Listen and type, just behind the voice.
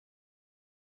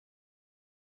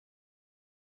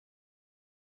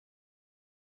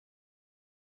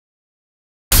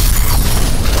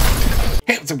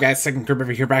What's up, guys? Second Curb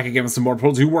over here, back again with some more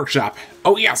Pro 2 Workshop.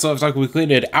 Oh yeah, so I've talked, we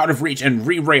completed Out of Reach and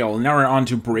Re-Rail, and now we're on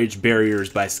to Bridge Barriers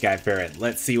by Skyferret.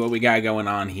 Let's see what we got going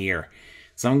on here.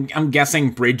 So I'm guessing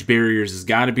Bridge Barriers has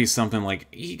got to be something like,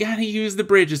 you gotta use the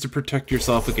bridges to protect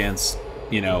yourself against,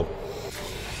 you know,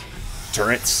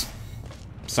 turrets.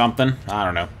 Something. I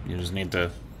don't know. You just need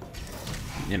to,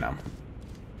 you know.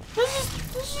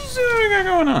 Let's just see what we got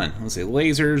going on. Let's see,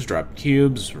 lasers, drop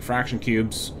cubes, refraction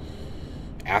cubes.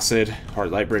 Acid, hard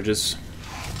light bridges.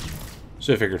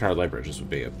 So I figured hard light bridges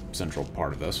would be a central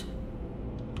part of this.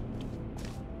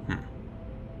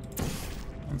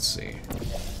 Let's see.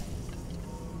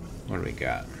 What do we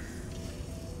got?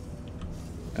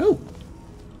 Oh!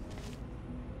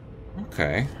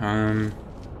 Okay,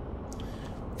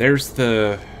 There's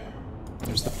the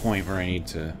point where I need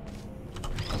to...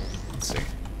 Let's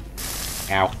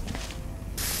see. Ow.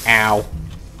 Ow!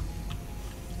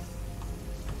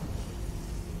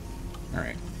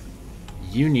 Alright.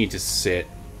 You need to sit...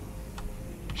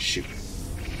 Shoot.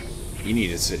 You need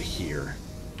to sit here.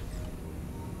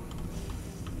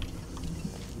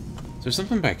 Is there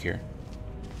something back here?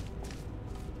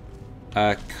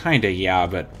 Kinda, yeah,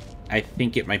 but I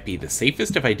think it might be the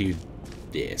safest if I do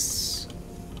this.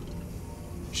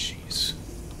 Jeez.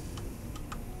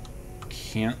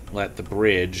 Can't let the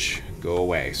bridge go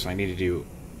away, so I need to do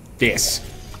this.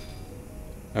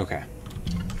 Okay.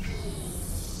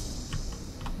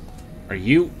 Are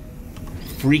you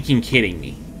freaking kidding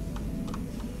me?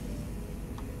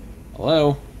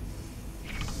 Hello?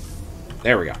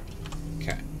 There we go.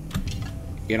 Okay.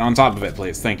 Get on top of it,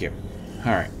 please. Thank you.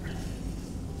 Alright.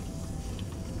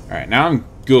 Alright, now I'm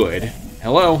good.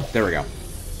 Hello? There we go.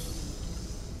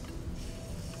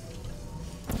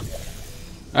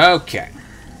 Okay.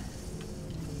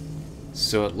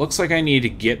 So it looks like I need to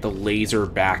get the laser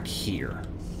back here.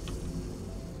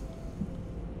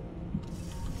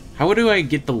 How do I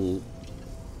get the...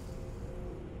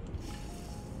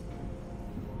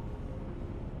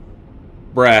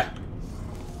 Bruh.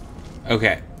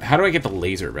 Okay, how do I get the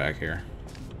laser back here?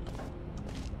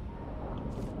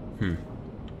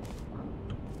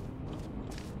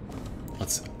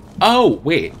 Let's... Oh,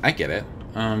 wait, I get it.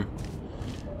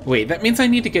 Wait, that means I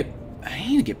need to get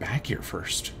back here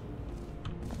first.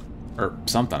 Or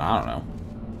something, I don't know.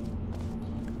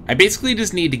 I basically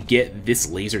just need to get this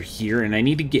laser here, and I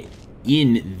need to get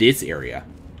in this area.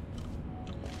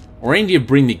 Or I need to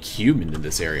bring the cube into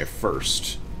this area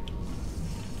first.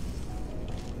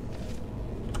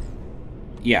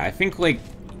 Yeah, I think, like...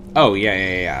 Oh,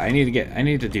 yeah. I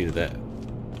need to do that.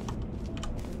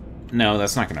 No,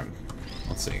 that's not gonna...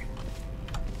 Let's see.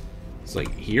 It's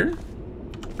like, here?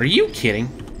 Are you kidding?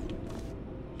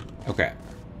 Okay.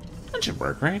 That should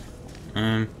work, right?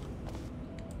 Well,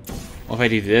 if I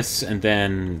do this, and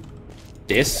then...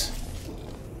 this?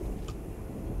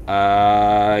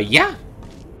 Yeah.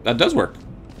 That does work.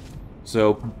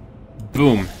 So,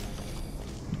 boom.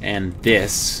 And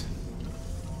this.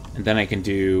 And then I can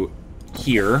do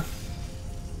here.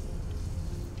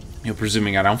 You know,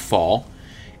 presuming I don't fall.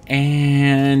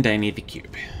 And I need the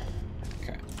cube.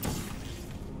 Okay.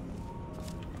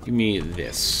 Give me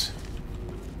this.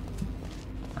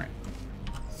 Alright.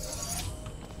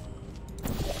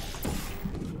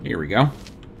 Here we go.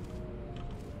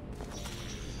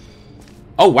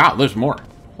 Oh, wow, there's more.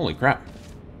 Holy crap.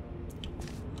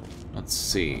 Let's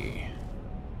see.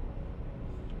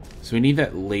 So we need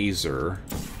that laser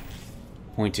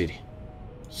pointed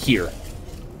here.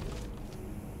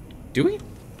 Do we?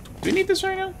 Do we need this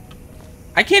right now?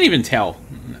 I can't even tell.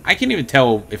 I can't even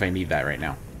tell if I need that right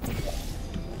now.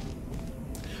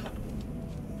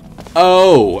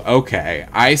 Oh, okay.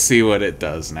 I see what it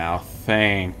does now.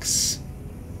 Thanks.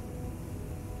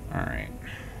 Alright.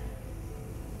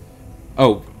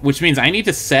 Oh, which means I need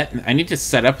to set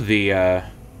up the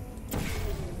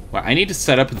well, I need to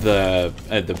set up the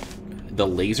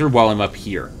laser while I'm up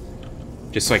here.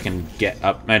 Just so I can get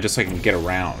up, just so I can get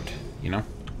around, you know?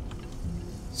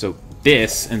 So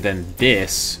this, and then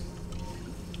this.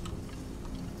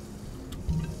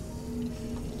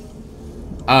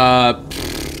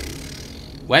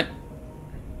 What?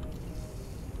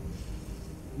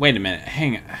 Wait a minute,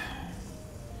 hang on.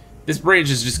 This bridge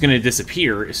is just gonna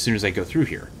disappear as soon as I go through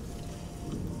here.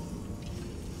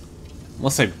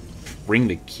 Unless I bring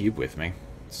the cube with me.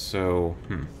 So,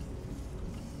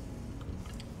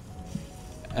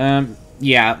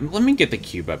 yeah, let me get the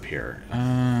cube up here.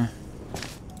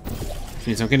 Which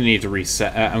means I'm gonna need to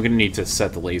reset, I'm gonna need to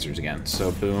set the lasers again.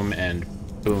 So, boom and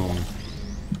boom.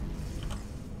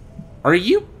 Are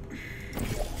you...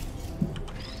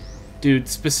 Dude,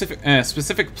 specific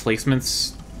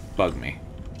placements bug me.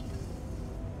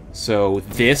 So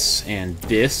this and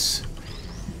this.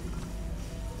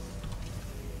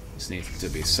 This needs to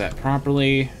be set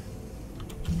properly.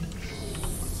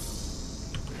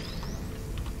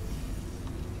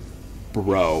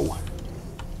 Bro.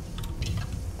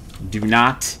 Do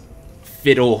not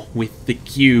fiddle with the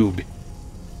cube.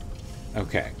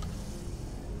 Okay.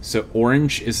 So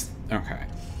orange is... Okay.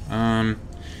 I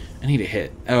need to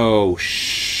hit... Oh,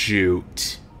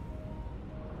 shoot.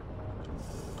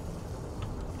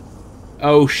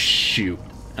 Oh, shoot.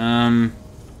 Well,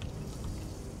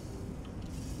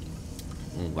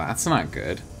 that's not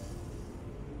good.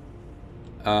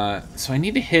 So I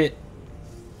need to hit...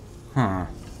 Huh.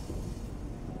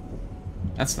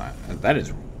 That's not... That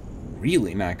is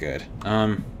really not good.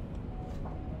 I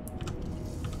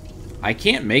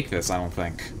can't make this, I don't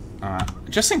think.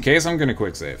 Just in case, I'm gonna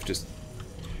quick save. Just...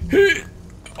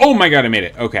 Oh my god, I made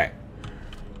it. Okay.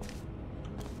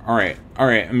 Alright,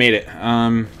 I made it.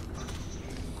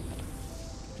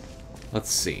 Let's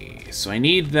see. So I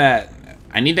need that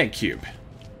cube.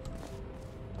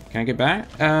 Can I get back?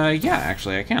 Yeah,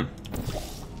 actually I can.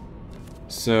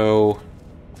 So...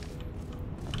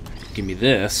 Give me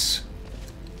this.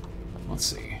 Let's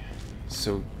see.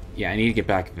 So, yeah, I need to get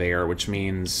back there, which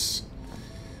means...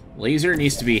 Laser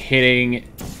needs to be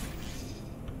hitting...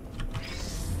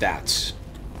 that.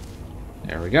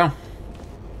 There we go.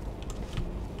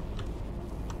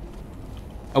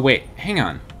 Oh, wait. Hang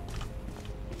on.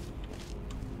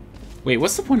 Wait,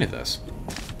 what's the point of this?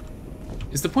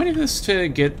 Is the point of this to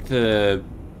get the...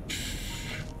 I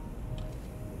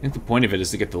think the point of it is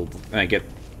to get the...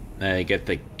 get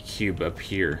the cube up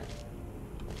here.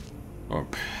 Or,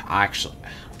 actually... Oh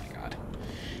my god.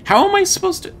 How am I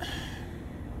supposed to...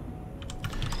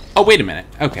 Oh, wait a minute.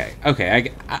 Okay,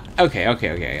 okay,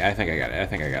 okay. I think I got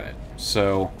it.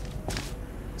 So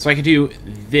I could do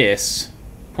this,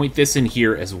 point this in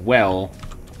here as well,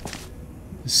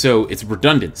 so it's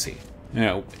redundancy. You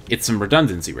know, it's some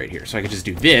redundancy right here. So I could just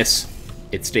do this,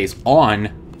 it stays on,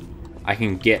 I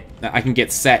can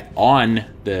get set on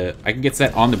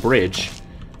the bridge,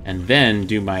 and then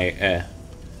do my,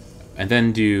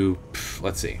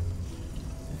 let's see,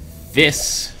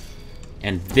 this,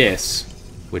 and this,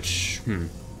 which,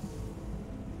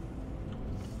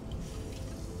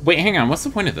 Wait, hang on, what's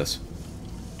the point of this?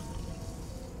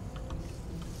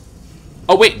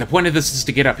 Oh wait, the point of this is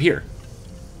to get up here.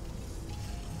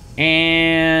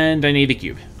 And I need the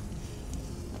cube.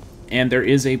 And there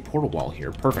is a portal wall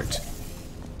here, perfect.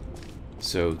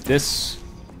 So this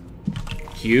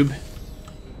cube,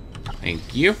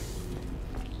 thank you.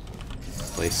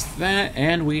 Place that,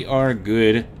 and we are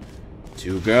good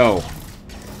to go.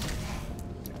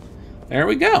 There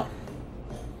we go.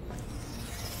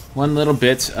 One little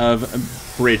bit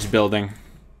of bridge building.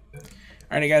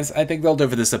 Alrighty guys, I think that'll do it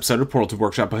for this episode of Portal to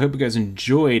Workshop. I hope you guys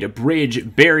enjoyed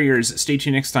bridge barriers. Stay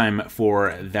tuned next time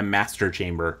for the Master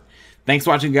Chamber. Thanks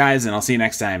for watching guys, and I'll see you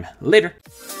next time. Later.